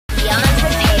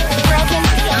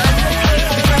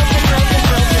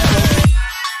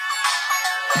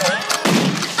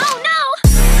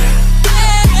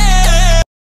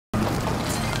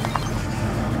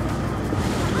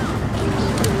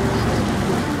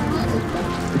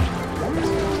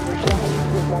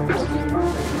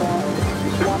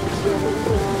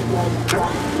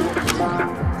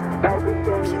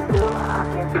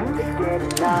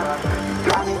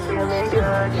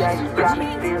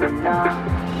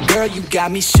Girl, you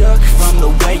got me shook from the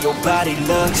way your body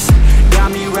looks.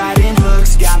 Got me riding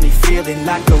hooks, got me feeling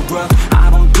like a rook. I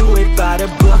don't do it by the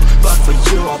book, but for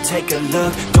you I'll take a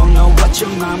look. Don't know what your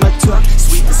mama took,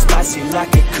 sweet and spicy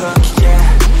like a cook, yeah.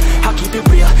 I'll keep it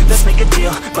real, let's make a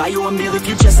deal. Buy you a meal if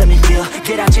you just let me feel.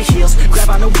 Get out your heels, grab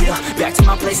on the wheel. Back to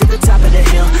my place at the top of the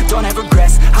hill. Don't have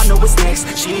regrets, I know what's next.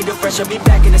 She need a fresh, I'll be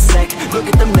back in a sec. Look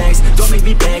at the legs, don't make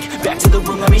me beg. Back to the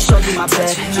room, let me show you my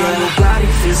bed. Touching on your body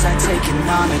feels like taking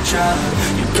on a drug.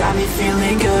 You got me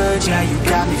feeling good, yeah, you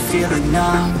got me feeling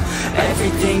numb.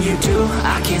 Everything you do,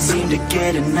 I can't seem to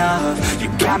get enough. You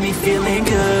got me feeling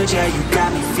good, yeah, you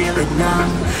got me feeling numb.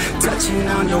 Touching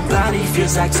on your body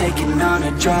feels like taking on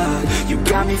a drug. You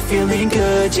got me feeling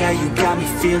good, yeah, you got me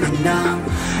feeling numb.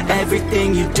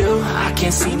 Everything you do, I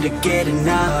can't seem to get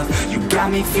enough. You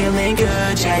got me feeling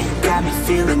good, yeah, you got me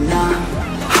feeling numb.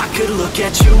 I could look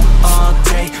at you all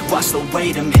day, watch the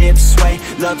way them hips sway.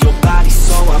 Love your body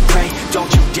so I pray,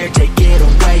 don't you dare take it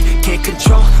away. Can't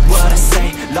control what I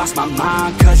say, lost my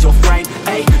mind cause you're framed.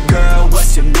 Hey girl,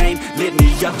 what's your name? Lit me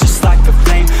up just like a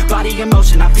flame. Body in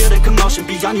motion, I feel the commotion.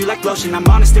 Beyond you like lotion, I'm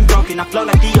honest and broken. I flow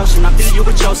like the ocean, I feel you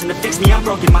were chosen. To fix me, I'm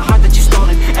broken, my heart that you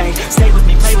stolen. Hey, stay with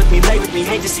me, play with me, lay with me.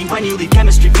 Hate to see when you leave,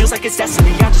 chemistry feels like it's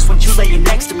destiny. I just want you laying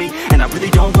next to me, and I really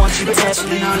don't want you to ever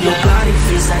leave. On your body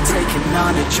feels like taking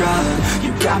on a drug.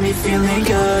 You got me feeling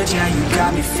good, yeah, you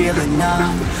got me feeling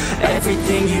numb.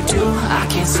 Everything you do, I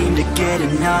can't seem to get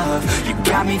enough. You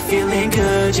got me feeling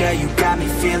good, yeah, you got me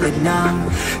feeling numb.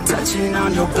 Touching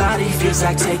on your body feels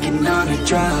like taking on a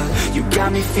drug. You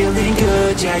got me feeling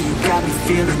good, yeah, you got me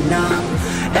feeling numb.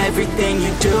 Everything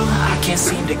you do, I can't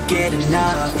seem to get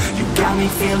enough. You got me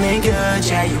feeling good,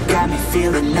 yeah, you got me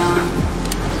feeling numb.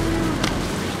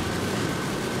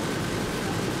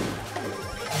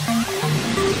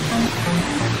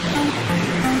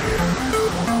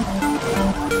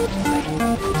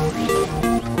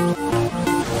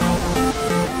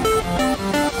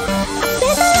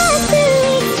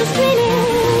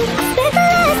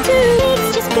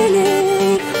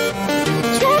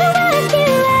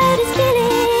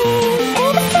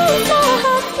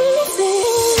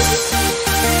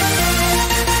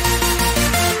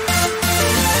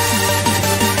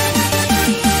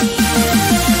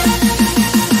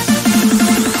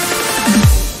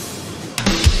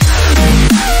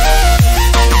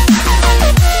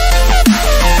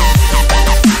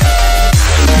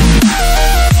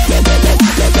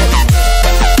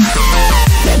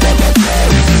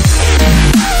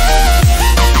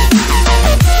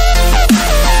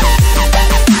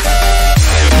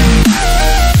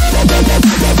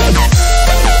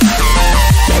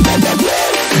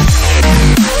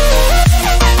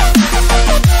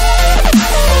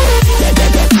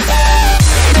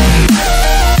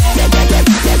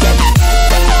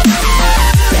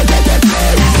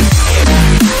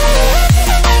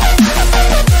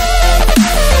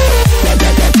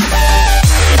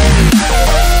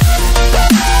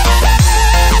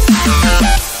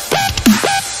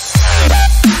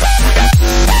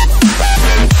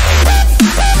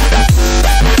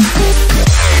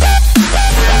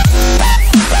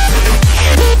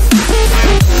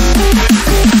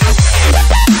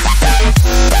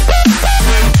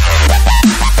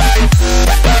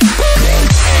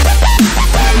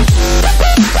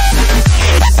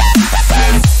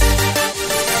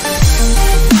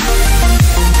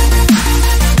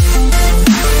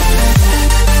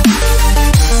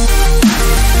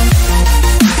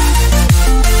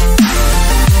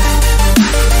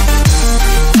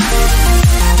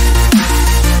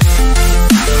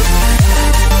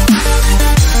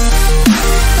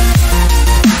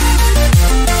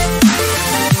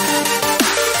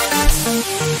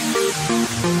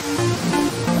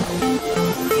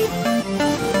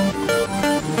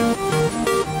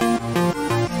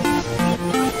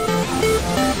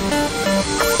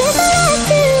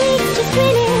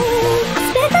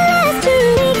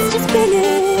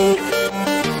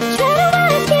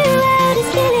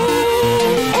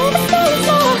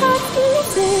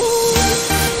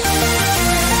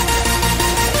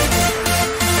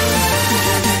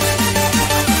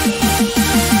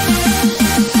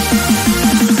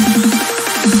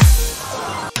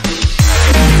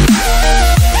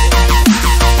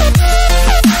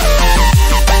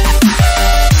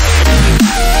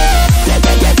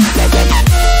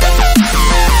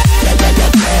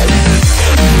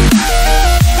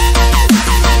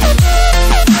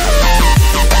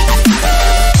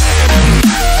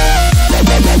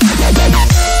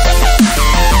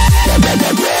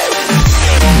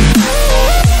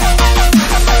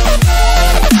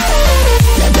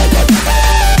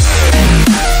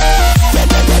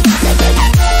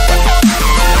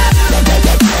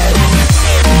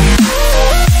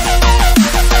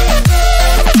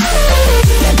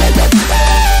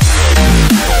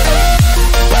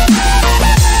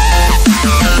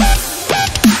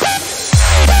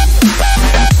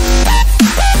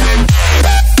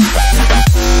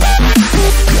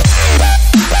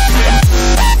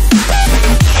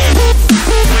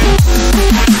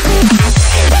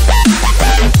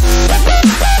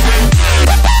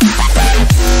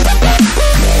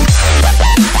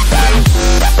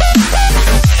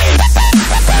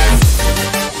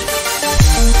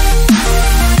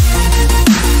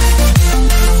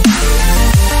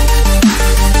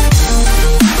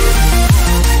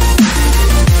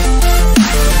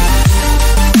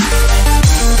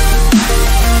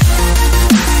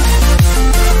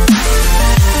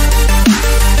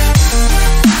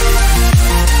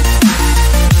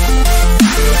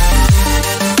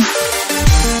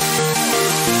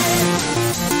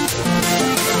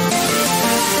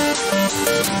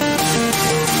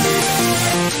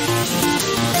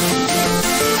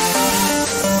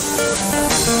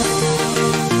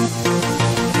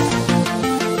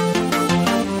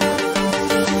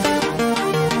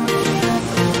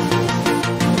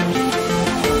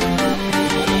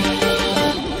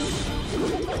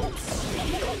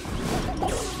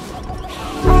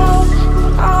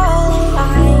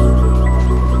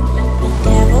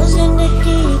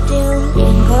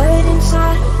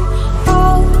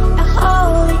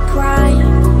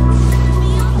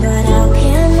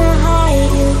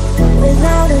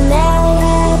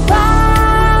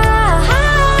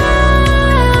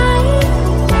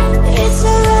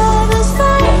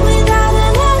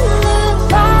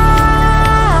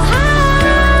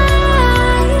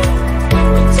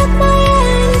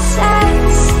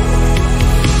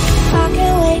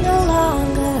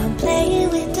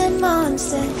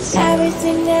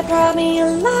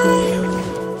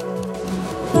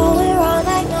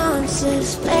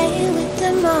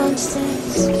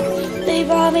 They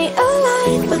brought me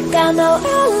alive, but got no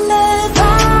alibi.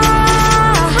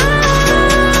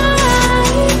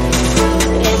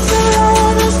 It's a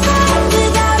lover's fight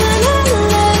without an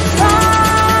alibi.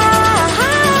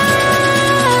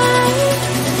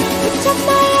 Took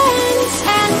my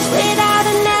innocence without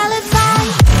an alibi.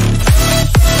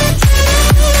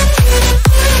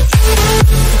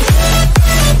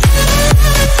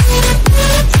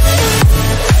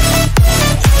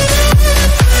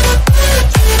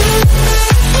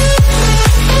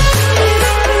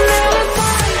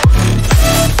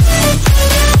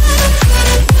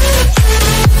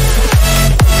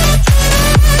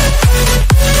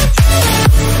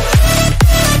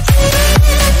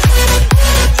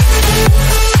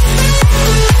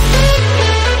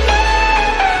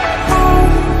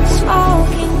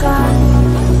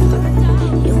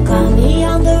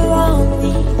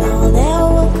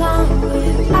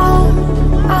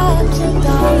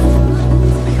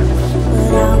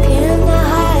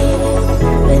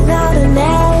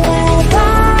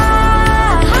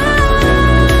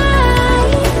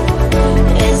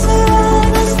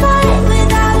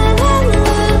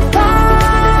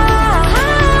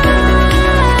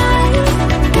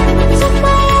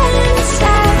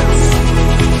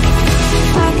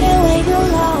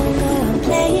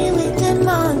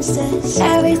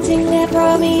 Everything that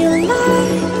brought me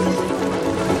alive.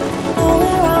 Oh,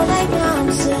 we're all like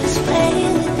monsters,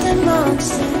 playing with the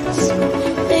monsters.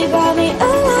 They brought me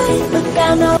alive, but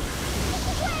got no.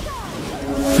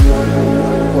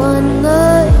 One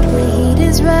look, the heat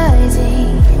is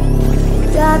rising.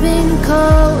 I've been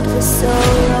cold for so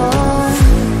long.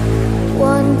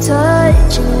 One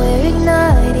touch and we're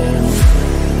igniting,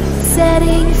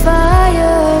 setting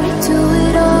fire to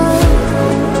it all.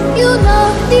 You know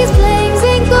these